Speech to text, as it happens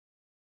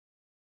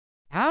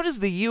How does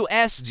the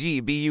US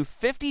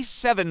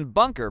GBU-57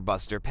 bunker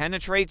buster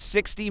penetrate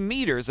 60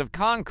 meters of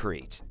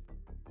concrete?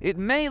 It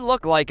may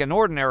look like an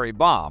ordinary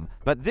bomb,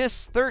 but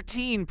this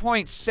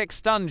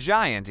 13.6-ton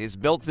giant is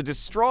built to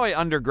destroy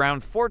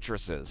underground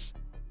fortresses.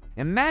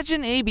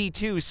 Imagine a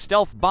B-2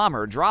 stealth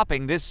bomber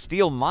dropping this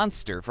steel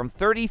monster from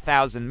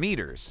 30,000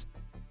 meters.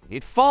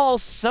 It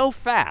falls so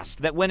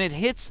fast that when it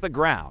hits the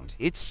ground,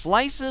 it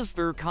slices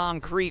through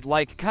concrete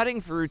like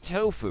cutting through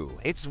tofu.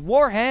 Its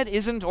warhead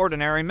isn't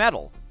ordinary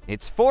metal.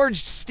 Its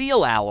forged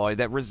steel alloy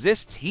that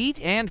resists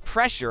heat and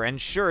pressure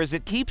ensures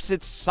it keeps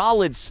its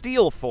solid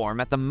steel form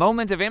at the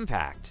moment of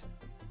impact.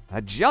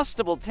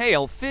 Adjustable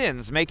tail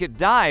fins make it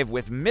dive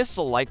with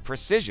missile-like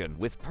precision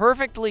with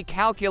perfectly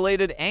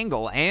calculated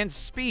angle and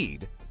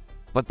speed.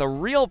 But the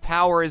real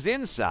power is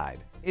inside.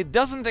 It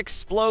doesn't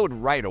explode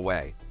right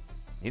away.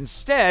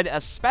 Instead,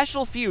 a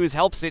special fuse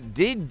helps it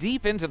dig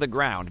deep into the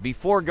ground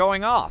before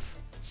going off.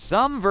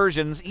 Some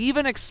versions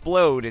even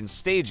explode in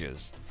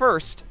stages.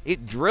 First,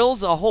 it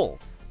drills a hole,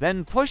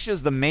 then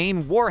pushes the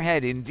main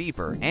warhead in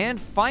deeper, and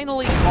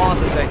finally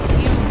causes a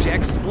huge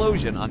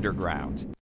explosion underground.